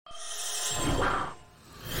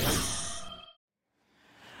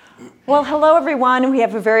Well, hello, everyone. We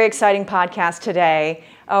have a very exciting podcast today.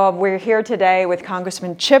 We're here today with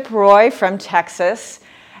Congressman Chip Roy from Texas.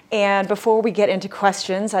 And before we get into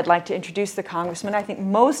questions, I'd like to introduce the Congressman. I think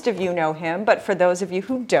most of you know him, but for those of you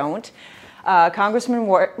who don't, Congressman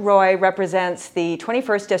Roy represents the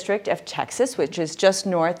 21st District of Texas, which is just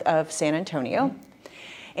north of San Antonio.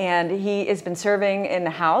 And he has been serving in the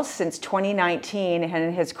House since 2019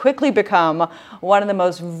 and has quickly become one of the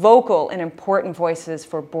most vocal and important voices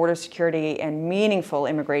for border security and meaningful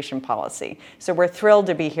immigration policy. So we're thrilled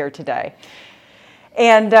to be here today.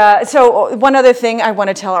 And so one other thing I want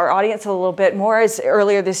to tell our audience a little bit more is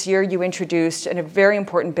earlier this year you introduced a very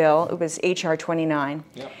important bill. It was H.R. 29.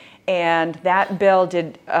 Yep. And that bill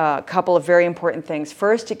did a couple of very important things.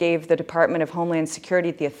 First, it gave the Department of Homeland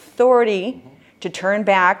Security the authority to turn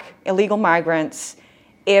back illegal migrants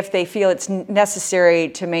if they feel it's necessary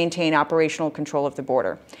to maintain operational control of the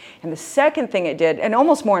border. And the second thing it did, and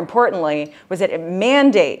almost more importantly, was that it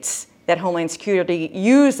mandates that Homeland Security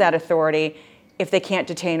use that authority if they can't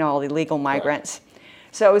detain all illegal migrants.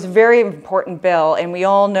 So it was a very important bill, and we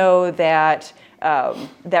all know that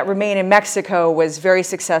that Remain in Mexico was very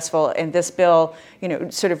successful, and this bill,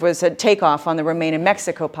 sort of was a takeoff on the Remain in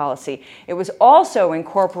Mexico policy. It was also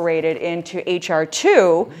incorporated into H.R.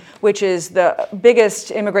 2, which is the biggest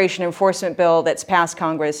immigration enforcement bill that's passed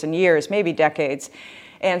Congress in years, maybe decades.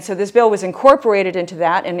 And so this bill was incorporated into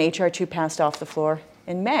that, and H.R. 2 passed off the floor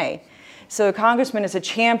in May. So the Congressman is a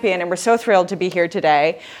champion, and we're so thrilled to be here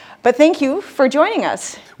today. But thank you for joining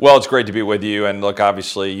us. Well, it's great to be with you. And look,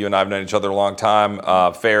 obviously, you and I have known each other a long time.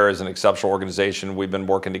 FAIR is an exceptional organization. We've been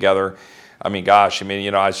working together.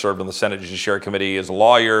 I served on the Senate Judiciary Committee as a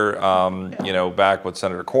lawyer, back with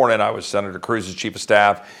Senator Cornyn. I was Senator Cruz's chief of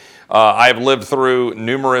staff. I have lived through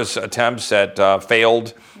numerous attempts at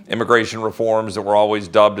failed immigration reforms that were always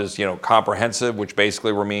dubbed as, comprehensive, which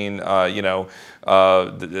basically were mean, the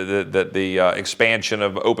expansion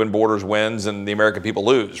of open borders wins and the American people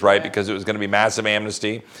lose, right? Because it was going to be massive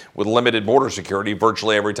amnesty with limited border security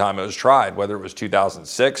virtually every time it was tried, whether it was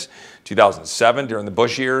 2006, 2007 during the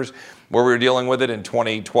Bush years, where we were dealing with it, in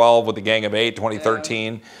 2012 with the Gang of Eight,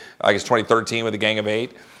 2013 with the Gang of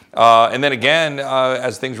Eight. And then again,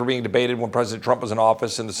 as things were being debated when President Trump was in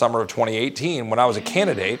office in the summer of 2018, when I was a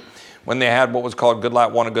candidate, when they had what was called Good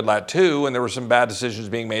Lat 1 and Good Lat 2, and there were some bad decisions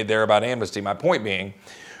being made there about amnesty. My point being,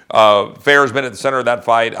 FAIR has been at the center of that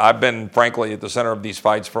fight. I've been, frankly, at the center of these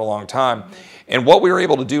fights for a long time. And what we were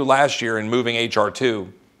able to do last year in moving H.R.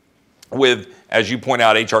 2 with, as you point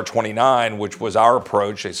out, H.R. 29, which was our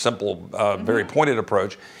approach, a simple, very pointed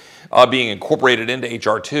approach, being incorporated into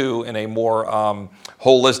H.R. 2 in a more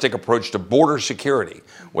holistic approach to border security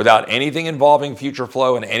without anything involving future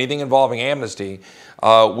flow and anything involving amnesty.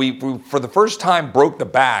 We, for the first time, broke the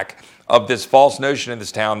back of this false notion in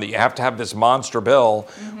this town that you have to have this monster bill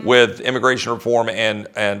with immigration reform and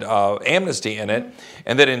amnesty in it,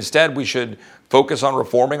 and that instead we should focus on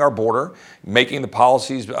reforming our border, making the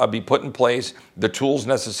policies be put in place, the tools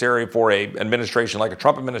necessary for an administration like a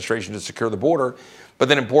Trump administration to secure the border, but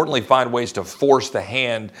then importantly find ways to force the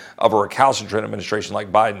hand of a recalcitrant administration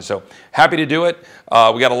like Biden. So happy to do it.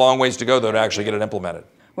 We got a long ways to go, though, to actually get it implemented.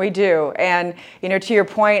 We do. And, to your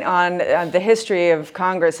point on the history of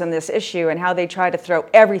Congress on this issue and how they try to throw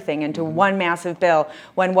everything into one massive bill,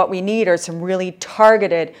 when what we need are some really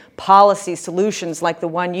targeted policy solutions like the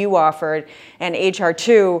one you offered. And H.R.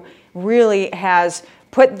 2 really has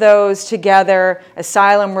put those together: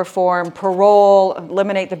 asylum reform, parole,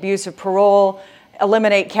 eliminate the abuse of parole,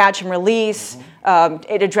 eliminate catch and release.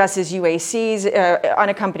 It addresses UACs,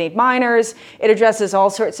 unaccompanied minors. It addresses all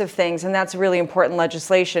sorts of things, and that's really important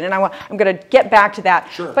legislation. And I'm going to get back to that.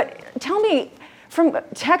 Sure. But tell me, from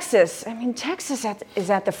Texas, Texas is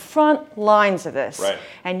at the front lines of this. Right.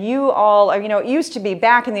 And you all, it used to be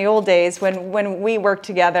back in the old days when we worked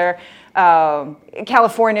together,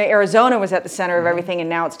 California, Arizona was at the center of everything, and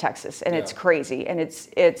now it's Texas, and it's crazy, and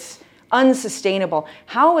it's unsustainable.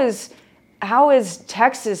 How is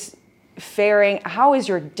Texas faring? How is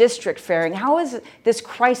your district faring? How is this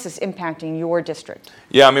crisis impacting your district?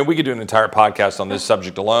 Yeah, we could do an entire podcast on this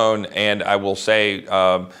subject alone, and I will say,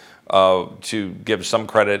 to give some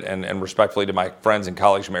credit and respectfully to my friends and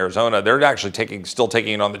colleagues from Arizona, they're actually still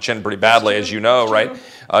taking it on the chin pretty badly, as you know, right?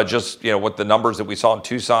 What the numbers that we saw in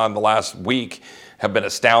Tucson the last week have been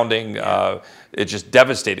astounding. It's just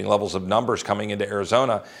devastating levels of numbers coming into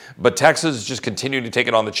Arizona. But Texas is just continuing to take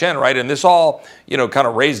it on the chin, right? And this all, kind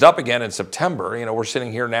of raised up again in September. We're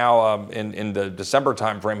sitting here now in the December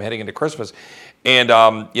timeframe heading into Christmas. And,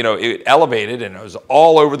 it elevated, and it was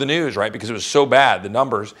all over the news, right? Because it was so bad, the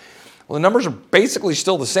numbers. Well, the numbers are basically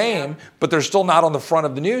still the same, but they're still not on the front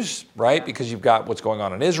of the news, right? Because you've got what's going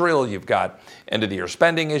on in Israel, you've got end of the year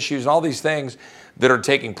spending issues, and all these things that are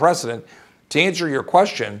taking precedent. To answer your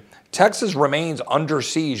question, Texas remains under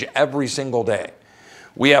siege every single day.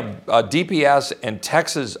 We have DPS and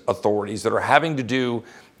Texas authorities that are having to do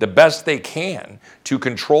the best they can to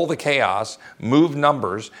control the chaos, move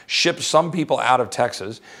numbers, ship some people out of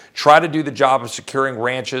Texas, try to do the job of securing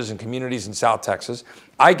ranches and communities in South Texas.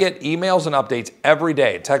 I get emails and updates every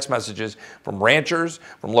day, text messages from ranchers,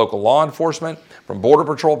 from local law enforcement, from Border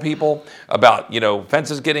Patrol people about,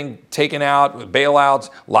 fences getting taken out, bailouts,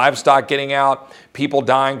 livestock getting out, people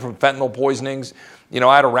dying from fentanyl poisonings.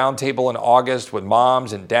 I had a roundtable in August with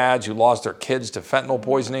moms and dads who lost their kids to fentanyl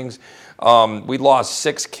poisonings. We lost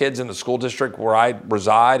 6 kids in the school district where I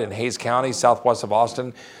reside in Hays County, southwest of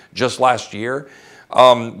Austin, just last year.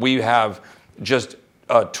 We have just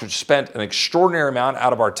spent an extraordinary amount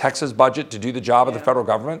out of our Texas budget to do the job of the federal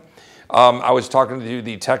government. I was talking to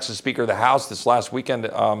the Texas Speaker of the House this last weekend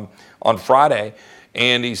on Friday,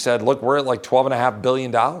 and he said, look, we're at like $12.5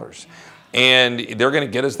 billion. And they're going to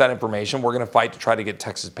get us that information. We're going to fight to try to get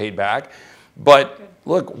Texas paid back. But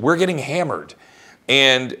look, we're getting hammered.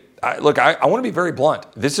 And I want to be very blunt.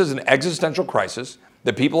 This is an existential crisis.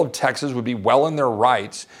 The people of Texas would be well in their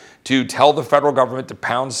rights to tell the federal government to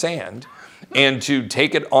pound sand and to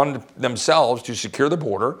take it on themselves to secure the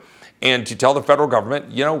border and to tell the federal government,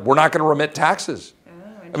 we're not going to remit taxes.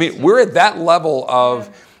 I mean, we're at that level of,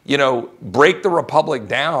 break the republic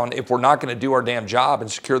down if we're not going to do our damn job and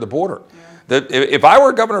secure the border. If I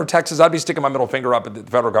were governor of Texas, I'd be sticking my middle finger up at the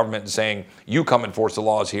federal government and saying, you come enforce the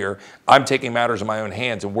laws here. I'm taking matters in my own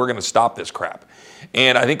hands, and we're going to stop this crap.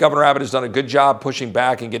 And I think Governor Abbott has done a good job pushing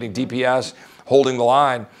back and getting DPS, holding the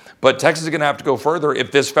line. But Texas is going to have to go further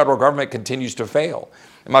if this federal government continues to fail.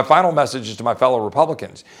 And my final message is to my fellow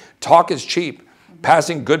Republicans. Talk is cheap.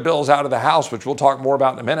 Passing good bills out of the House, which we'll talk more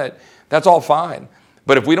about in a minute, that's all fine.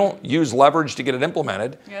 But if we don't use leverage to get it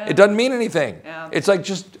implemented, it doesn't mean anything. Yeah. It's like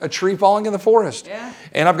just a tree falling in the forest. Yeah.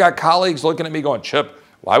 And I've got colleagues looking at me going, Chip,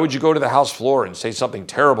 why would you go to the House floor and say something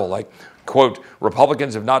terrible like, quote,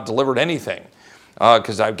 Republicans have not delivered anything?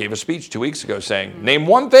 Because I gave a speech 2 weeks ago saying, name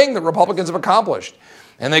one thing that Republicans have accomplished.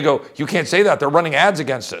 And they go, you can't say that. They're running ads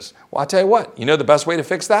against us. Well, I'll tell you what, the best way to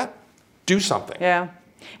fix that? Do something. Yeah.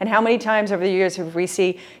 And how many times over the years have we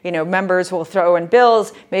see, members will throw in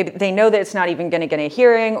bills, maybe they know that it's not even going to get a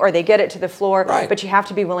hearing or they get it to the floor, but you have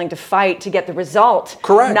to be willing to fight to get the result.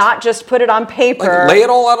 Correct. Not just put it on paper. Lay it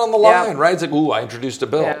all out on the line, right? It's like, ooh, I introduced a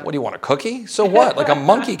bill. Yeah. What do you want, a cookie? So what? Like a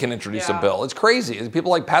monkey can introduce a bill. It's crazy.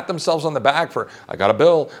 People pat themselves on the back for, I got a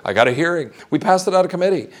bill, I got a hearing. We passed it out of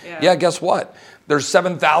committee. Yeah, guess what? There's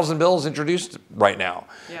 7,000 bills introduced right now.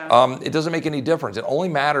 Yeah. It doesn't make any difference. It only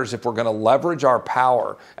matters if we're going to leverage our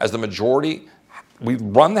power as the majority. We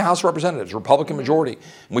run the House of Representatives, Republican majority,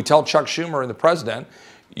 and we tell Chuck Schumer and the president,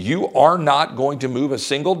 you are not going to move a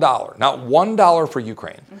single dollar, not $1 for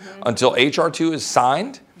Ukraine, until H.R. 2 is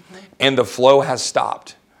signed and the flow has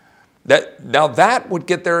stopped. Now that would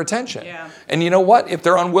get their attention. Yeah. And you know what? If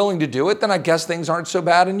they're unwilling to do it, then I guess things aren't so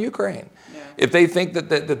bad in Ukraine. If they think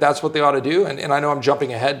that that's what they ought to do, and I know I'm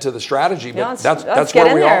jumping ahead to the strategy, but that's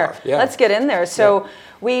where we are. Yeah. Let's get in there. So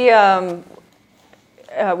we were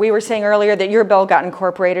saying earlier that your bill got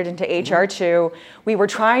incorporated into H.R. 2. We were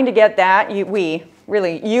trying to get that. You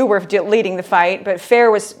were leading the fight, but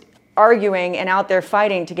FAIR was arguing and out there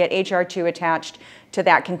fighting to get H.R. 2 attached to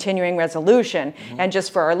that continuing resolution. And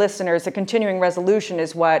just for our listeners, the continuing resolution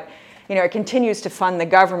is what, it continues to fund the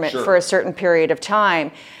government for a certain period of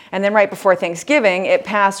time. And then right before Thanksgiving, it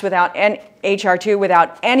passed without H.R. 2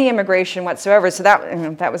 without any immigration whatsoever. So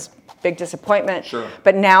that was big disappointment. Sure.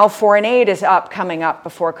 But now foreign aid is coming up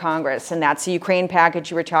before Congress, and that's the Ukraine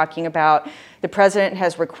package you were talking about. The president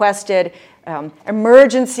has requested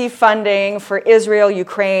emergency funding for Israel,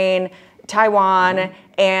 Ukraine, Taiwan,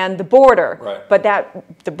 and the border. Right. But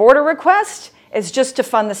the border request is just to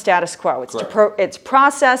fund the status quo. It's it's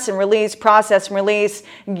process and release.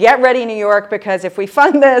 Get ready, New York, because if we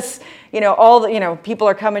fund this, all the people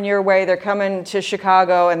are coming your way. They're coming to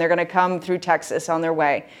Chicago, and they're going to come through Texas on their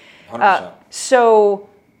way. 100%. So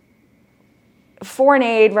foreign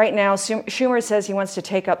aid right now, Schumer says he wants to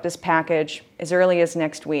take up this package as early as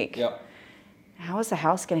next week. Yep. How is the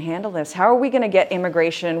House going to handle this? How are we going to get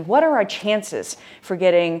immigration? What are our chances for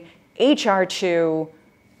getting H.R. 2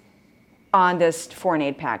 on this foreign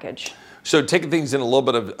aid package? So taking things in a little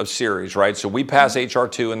bit of series, right? So we pass H.R.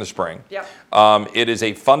 2 in the spring. Yep. It is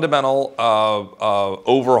a fundamental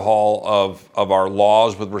overhaul of our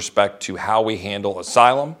laws with respect to how we handle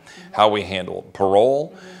asylum, how we handle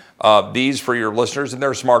parole, These, for your listeners, and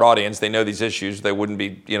they're a smart audience, they know these issues. They wouldn't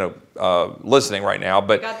be, listening right now.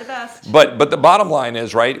 But got the best. But the bottom line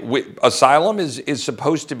is, right, asylum is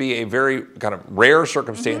supposed to be a very kind of rare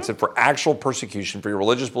circumstance for actual persecution for your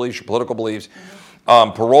religious beliefs, your political beliefs.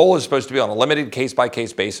 Parole is supposed to be on a limited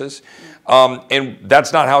case-by-case basis, and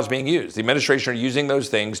that's not how it's being used. The administration are using those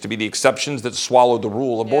things to be the exceptions that swallow the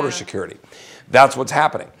rule of border security. That's what's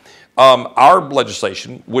happening. Our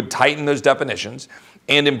legislation would tighten those definitions,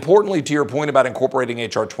 and importantly, to your point about incorporating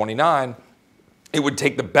H.R. 29, it would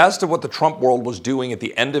take the best of what the Trump world was doing at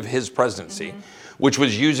the end of his presidency, which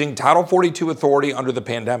was using Title 42 authority under the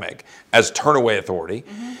pandemic as turnaway authority.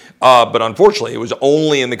 But unfortunately, it was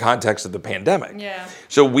only in the context of the pandemic. Yeah.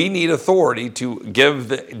 So we need authority to give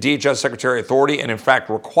the DHS Secretary authority and, in fact,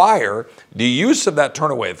 require the use of that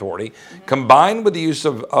turnaway authority combined with the use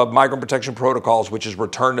of migrant protection protocols, which is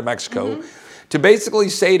return to Mexico, to basically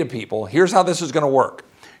say to people, here's how this is going to work.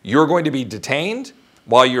 You're going to be detained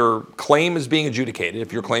while your claim is being adjudicated,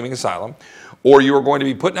 if you're claiming asylum, or you are going to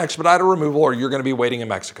be put in expedited removal, or you're going to be waiting in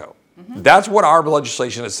Mexico. That's what our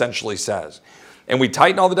legislation essentially says. And we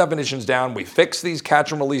tighten all the definitions down. We fix these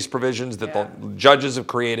catch and release provisions that the judges have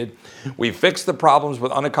created. We fix the problems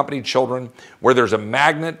with unaccompanied children, where there's a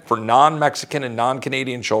magnet for non-Mexican and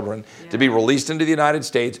non-Canadian children to be released into the United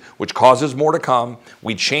States, which causes more to come.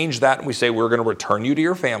 We change that and we say we're going to return you to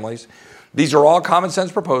your families. These are all common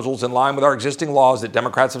sense proposals in line with our existing laws that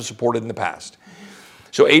Democrats have supported in the past.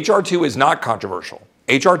 So H.R. 2 is not controversial.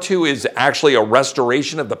 H.R. 2 is actually a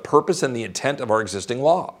restoration of the purpose and the intent of our existing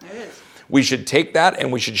law. It is. We should take that and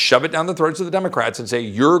we should shove it down the throats of the Democrats and say,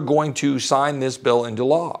 you're going to sign this bill into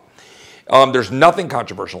law. There's nothing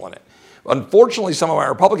controversial in it. Unfortunately, some of my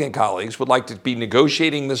Republican colleagues would like to be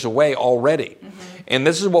negotiating this away already. And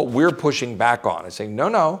this is what we're pushing back on and saying,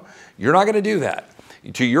 no, you're not going to do that.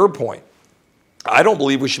 To your point, I don't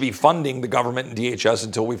believe we should be funding the government and DHS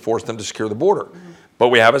until we force them to secure the border. But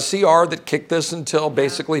we have a CR that kicked this until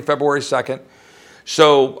basically February 2nd.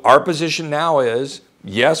 So our position now is,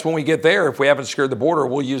 yes, when we get there, if we haven't secured the border,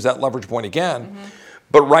 we'll use that leverage point again.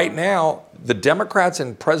 But right now, the Democrats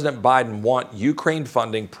and President Biden want Ukraine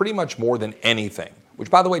funding pretty much more than anything, which,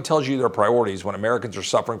 by the way, tells you their priorities when Americans are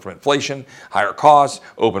suffering from inflation, higher costs,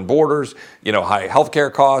 open borders, high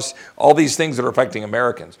healthcare costs, all these things that are affecting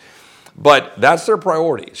Americans. But that's their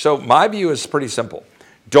priority. So my view is pretty simple.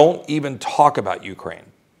 Don't even talk about Ukraine.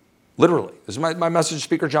 Literally. This is my message to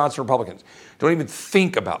Speaker Johnson, Republicans. Don't even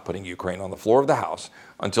think about putting Ukraine on the floor of the House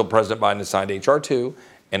until President Biden has signed H.R. 2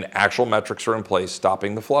 and actual metrics are in place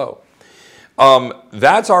stopping the flow.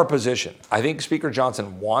 That's our position. I think Speaker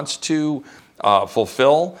Johnson wants to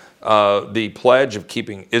fulfill the pledge of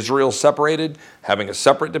keeping Israel separated, having a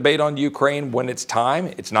separate debate on Ukraine when it's time.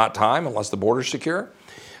 It's not time unless the border's secure.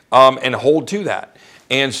 And hold to that.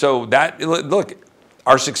 And so look,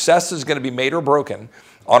 our success is going to be made or broken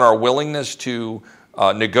on our willingness to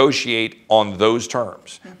negotiate on those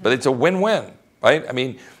terms. But it's a win-win, right? I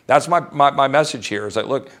mean, that's my message here is that,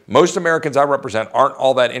 look, most Americans I represent aren't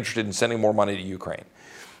all that interested in sending more money to Ukraine.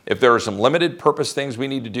 If there are some limited purpose things we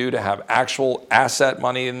need to do to have actual asset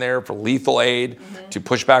money in there for lethal aid to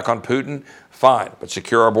push back on Putin, fine, but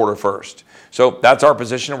secure our border first. So that's our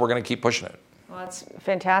position, and we're going to keep pushing it. Well, that's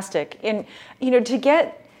fantastic. And, to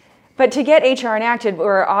get HR enacted,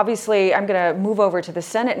 we're obviously, I'm going to move over to the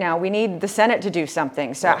Senate now. We need the Senate to do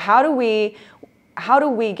something. So how do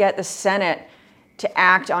we get the Senate to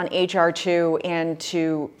act on HR 2 and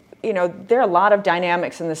to, there are a lot of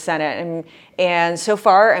dynamics in the Senate. And so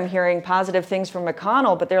far I'm hearing positive things from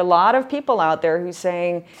McConnell, but there are a lot of people out there who's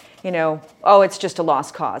saying, oh, it's just a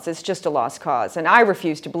lost cause. It's just a lost cause. And I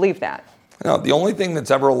refuse to believe that. No, the only thing that's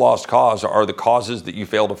ever a lost cause are the causes that you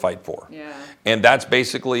fail to fight for. Yeah. And that's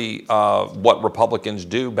basically what Republicans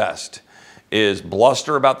do best, is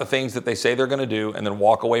bluster about the things that they say they're going to do and then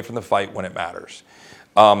walk away from the fight when it matters.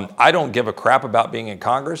 I don't give a crap about being in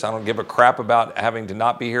Congress. I don't give a crap about having to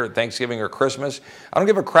not be here at Thanksgiving or Christmas. I don't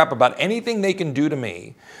give a crap about anything they can do to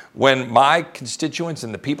me when my constituents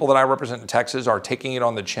and the people that I represent in Texas are taking it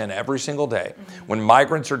on the chin every single day, when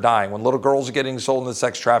migrants are dying, when little girls are getting sold in the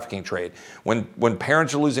sex trafficking trade, when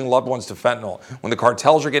parents are losing loved ones to fentanyl, when the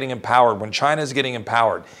cartels are getting empowered, when China is getting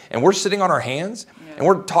empowered, and we're sitting on our hands and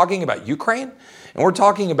we're talking about Ukraine, and we're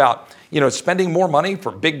talking about spending more money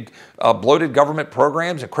for big bloated government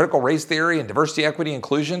programs and critical race theory and diversity, equity,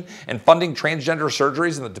 inclusion, and funding transgender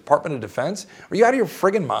surgeries in the Department of Defense. Are you out of your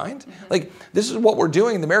friggin' mind? Like, this is what we're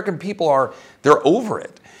doing. The American people they're over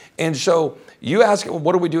it. And so you ask, well,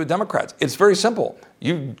 what do we do with Democrats? It's very simple.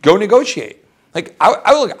 You go negotiate. Like,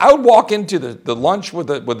 I would walk into the lunch with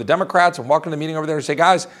the Democrats and walk into the meeting over there and say,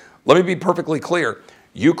 guys, let me be perfectly clear.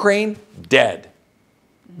 Ukraine, dead.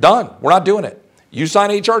 Done. We're not doing it. You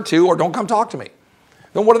sign H.R. 2 or don't come talk to me.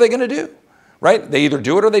 Then what are they going to do? Right? They either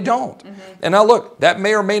do it or they don't. Mm-hmm. And now look, that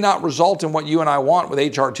may or may not result in what you and I want with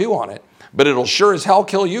H.R. 2 on it, but it'll sure as hell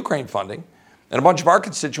kill Ukraine funding. And a bunch of our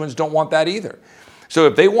constituents don't want that either. So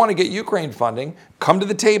if they want to get Ukraine funding, come to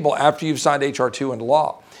the table after you've signed H.R. 2 into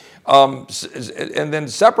law. And then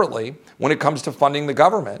separately, when it comes to funding the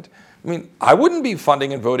government, I mean, I wouldn't be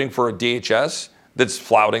funding and voting for a DHS that's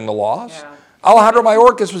flouting the laws. Yeah. Alejandro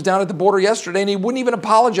Mayorkas was down at the border yesterday, and he wouldn't even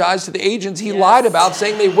apologize to the agents he lied about,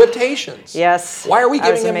 saying they whipped Haitians. Yes. Why are we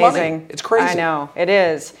giving him money? It's crazy. I know. It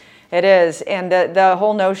is. It is. And the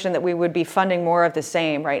whole notion that we would be funding more of the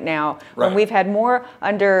same right now, when we've had more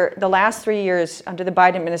under the last 3 years under the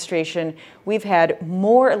Biden administration, we've had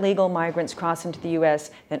more illegal migrants cross into the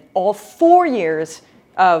U.S. than all 4 years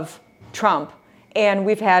of Trump. And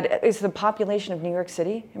we've had, is the population of New York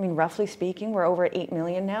City, I mean, roughly speaking, we're over at 8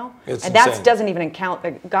 million now. It's and insane. that doesn't even count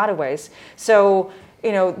the gotaways. So,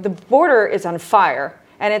 you know, the border is on fire.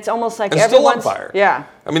 And it's almost like it's everyone's still on fire. Yeah.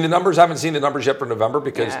 I mean, I haven't seen the numbers yet for November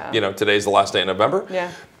because, today's the last day of November.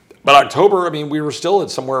 Yeah. But October, I mean, we were still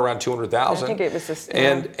at somewhere around 200,000. I think it was this.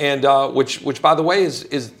 Which by the way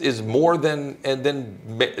is more than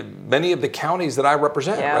many of the counties that I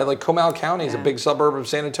represent. Yeah. Right, like Comal County is a big suburb of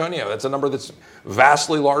San Antonio. That's a number that's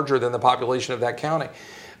vastly larger than the population of that county.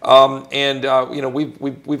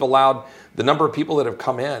 We've allowed the number of people that have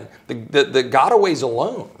come in, the gotaways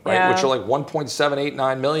alone, right, which are like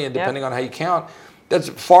 1.789 million, depending on how you count. That's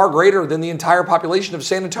far greater than the entire population of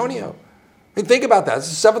San Antonio. I mean, think about that. It's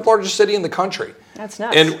the seventh largest city in the country. That's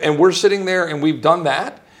nuts. And we're sitting there and we've done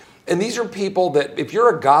that. And these are people that, if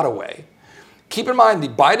you're a gotaway, keep in mind the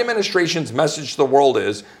Biden administration's message to the world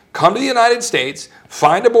is, come to the United States,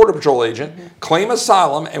 find a Border Patrol agent, claim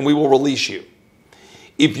asylum, and we will release you.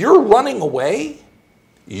 If you're running away,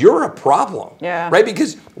 you're a problem, right?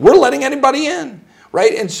 Because we're letting anybody in,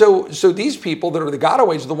 right? And so these people that are the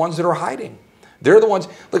gotaways are the ones that are hiding. They're the ones.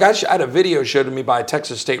 Look, I had a video showed to me by a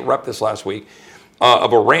Texas state rep this last week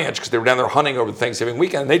of a ranch because they were down there hunting over the Thanksgiving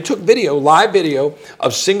weekend. And they took live video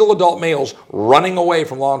of single adult males running away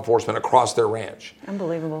from law enforcement across their ranch.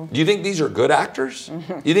 Unbelievable. Do you think these are good actors?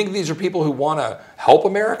 Do you think these are people who want to help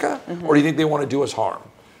America? Or do you think they want to do us harm?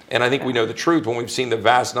 And I think we know the truth when we've seen the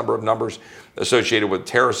vast numbers associated with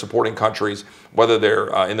terrorist-supporting countries, whether they're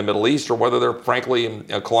in the Middle East or whether they're, frankly, in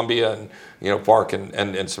Colombia and FARC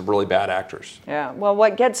and some really bad actors. Yeah. Well,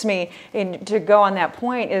 what gets me to go on that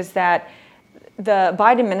point is that the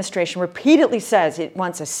Biden administration repeatedly says it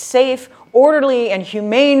wants a safe, orderly, and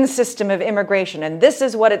humane system of immigration, and this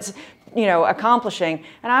is what it's accomplishing.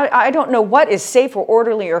 And I don't know what is safe or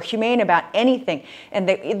orderly or humane about anything. And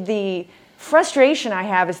the frustration I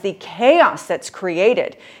have is the chaos that's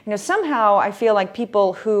created. Somehow I feel like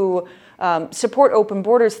people who support open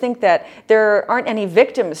borders think that there aren't any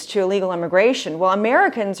victims to illegal immigration. Well,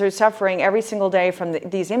 Americans are suffering every single day from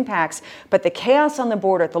these impacts, but the chaos on the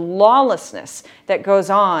border, the lawlessness that goes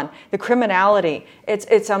on, the criminality,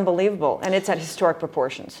 it's unbelievable, and it's at historic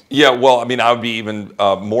proportions. Yeah, well, I mean, I would be even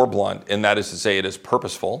more blunt, and that is to say it is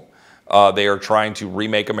purposeful. They are trying to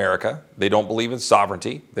remake America. They don't believe in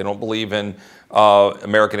sovereignty. They don't believe in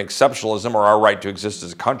American exceptionalism or our right to exist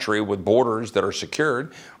as a country with borders that are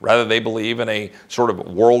secured. Rather, they believe in a sort of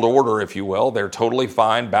world order, if you will. They're totally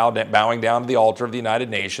fine bowing down to the altar of the United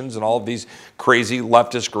Nations and all of these crazy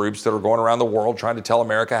leftist groups that are going around the world trying to tell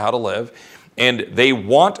America how to live. And they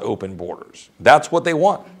want open borders. That's what they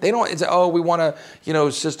want. They don't. It's we want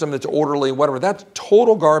a system that's orderly, whatever. That's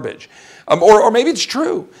total garbage. Or maybe it's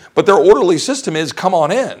true, but their orderly system is come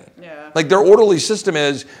on in. Yeah. Like their orderly system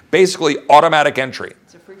is basically automatic entry.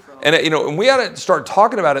 It's a free-for-all. And and we ought to start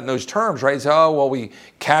talking about it in those terms, right? So we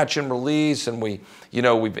catch and release, and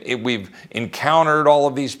we've encountered all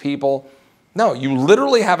of these people. No, you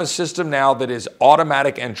literally have a system now that is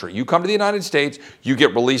automatic entry. You come to the United States, you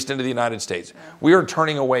get released into the United States. Yeah. We are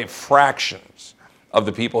turning away fractions of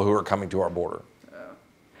the people who are coming to our border. Yeah.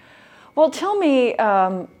 Well, tell me,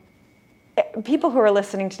 people who are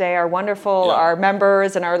listening today are wonderful, our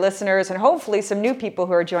members and our listeners, and hopefully some new people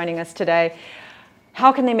who are joining us today.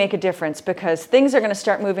 How can they make a difference? Because things are going to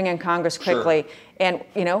start moving in Congress quickly. Sure.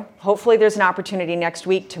 And, hopefully there's an opportunity next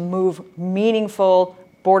week to move meaningful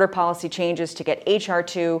border policy changes to get H.R.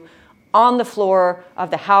 2 on the floor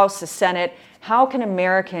of the House, the Senate. How can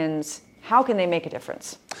they make a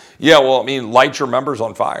difference? Yeah, well, light your members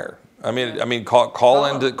on fire. Call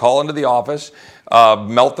into the office,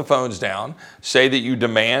 melt the phones down, say that you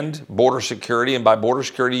demand border security, and by border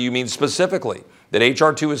security you mean specifically that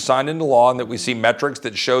H.R. 2 is signed into law and that we see metrics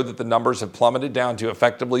that show that the numbers have plummeted down to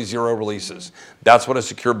effectively zero releases. That's what a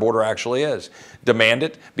secure border actually is. Demand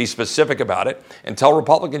it, be specific about it, and tell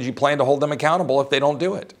Republicans you plan to hold them accountable if they don't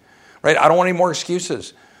do it. Right? I don't want any more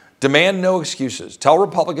excuses. Demand no excuses. Tell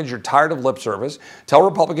Republicans you're tired of lip service. Tell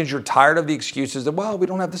Republicans you're tired of the excuses that, well, we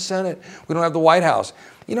don't have the Senate, we don't have the White House.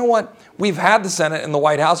 You know what? We've had the Senate and the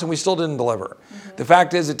White House and we still didn't deliver. The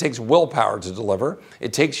fact is it takes willpower to deliver.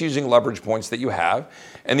 It takes using leverage points that you have.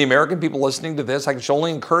 And the American people listening to this, I can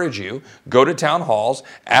only encourage you, go to town halls,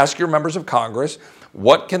 ask your members of Congress,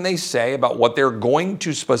 what can they say about what they're going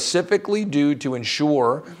to specifically do to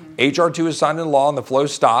ensure H.R. 2 is signed into law and the flow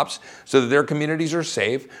stops so that their communities are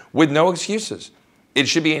safe with no excuses. It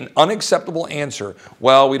should be an unacceptable answer,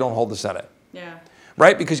 well, we don't hold the Senate. Yeah.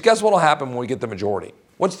 Right? Because guess what will happen when we get the majority?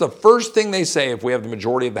 What's the first thing they say if we have the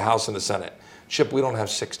majority of the House and the Senate? Chip, we don't have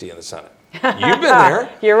 60 in the Senate. You've been there.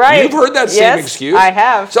 You're right. You've heard that same excuse. I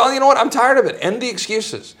have. So you know what? I'm tired of it. End the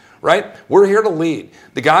excuses. Right? We're here to lead.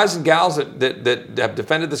 The guys and gals that have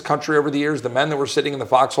defended this country over the years, the men that were sitting in the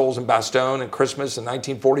foxholes in Bastogne and Christmas in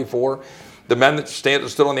 1944, the men that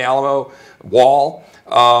stood on the Alamo wall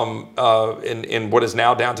in what is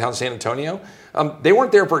now downtown San Antonio, they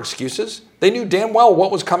weren't there for excuses. They knew damn well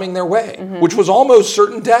what was coming their way, which was almost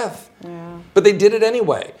certain death. Yeah. But they did it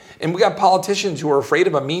anyway. And we got politicians who are afraid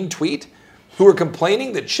of a mean tweet, who are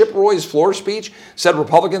complaining that Chip Roy's floor speech said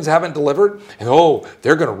Republicans haven't delivered, and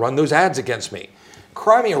they're going to run those ads against me.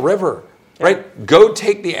 Cry me a river, right? Go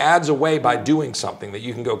take the ads away by doing something that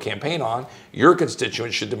you can go campaign on. Your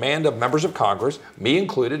constituents should demand of members of Congress, me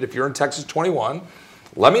included, if you're in Texas 21,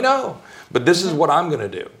 let me know. But this is what I'm going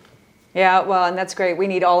to do. Yeah, well, and that's great. We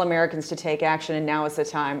need all Americans to take action, and now is the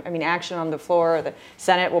time. I mean, action on the floor. The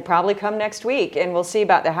Senate will probably come next week, and we'll see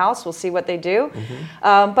about the House. We'll see what they do.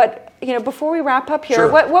 But, before we wrap up here,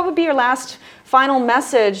 Sure. what would be your last final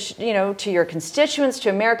message, to your constituents, to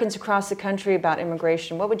Americans across the country about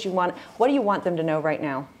immigration? What do you want them to know right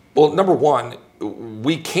now? Well, number one,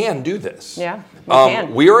 we can do this. Yeah, we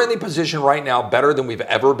can. We are in the position right now better than we've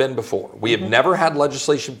ever been before. We have never had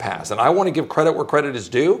legislation passed, and I want to give credit where credit is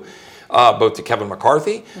due. Both to Kevin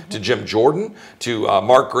McCarthy, to Jim Jordan, to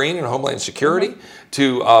Mark Green in Homeland Security,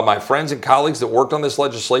 to my friends and colleagues that worked on this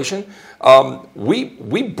legislation.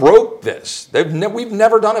 We broke this. We've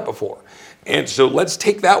never done it before. And so let's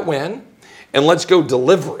take that win and let's go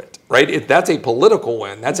deliver it, right? That's a political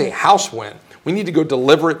win. That's a House win. We need to go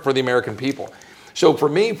deliver it for the American people. So for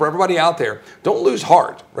me, for everybody out there, don't lose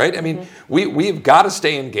heart, right? I mean, we've got to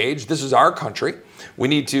stay engaged. This is our country. We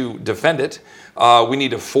need to defend it. We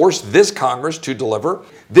need to force this Congress to deliver.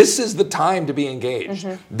 This is the time to be engaged.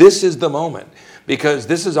 This is the moment because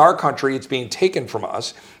this is our country. It's being taken from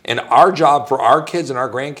us. And our job for our kids and our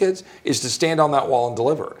grandkids is to stand on that wall and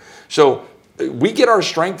deliver. So we get our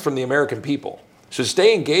strength from the American people. So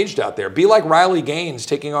stay engaged out there. Be like Riley Gaines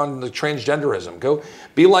taking on the transgenderism. Go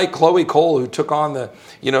be like Chloe Cole who took on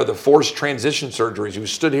the forced transition surgeries, who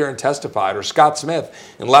stood here and testified, or Scott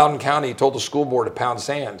Smith in Loudoun County told the school board to pound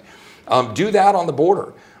sand. Do that on the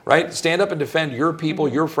border, right? Stand up and defend your people,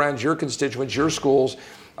 your friends, your constituents, your schools,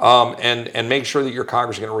 and make sure that your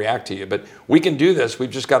Congress is going to react to you. But we can do this.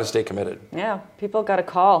 We've just got to stay committed. Yeah, people got to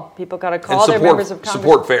call. People got to call their members of Congress.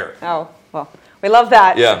 Support fair. Oh, well, we love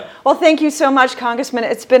that. Yeah. Well, thank you so much, Congressman.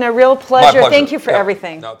 It's been a real pleasure. My pleasure. Thank you for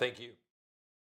everything. No, thank you.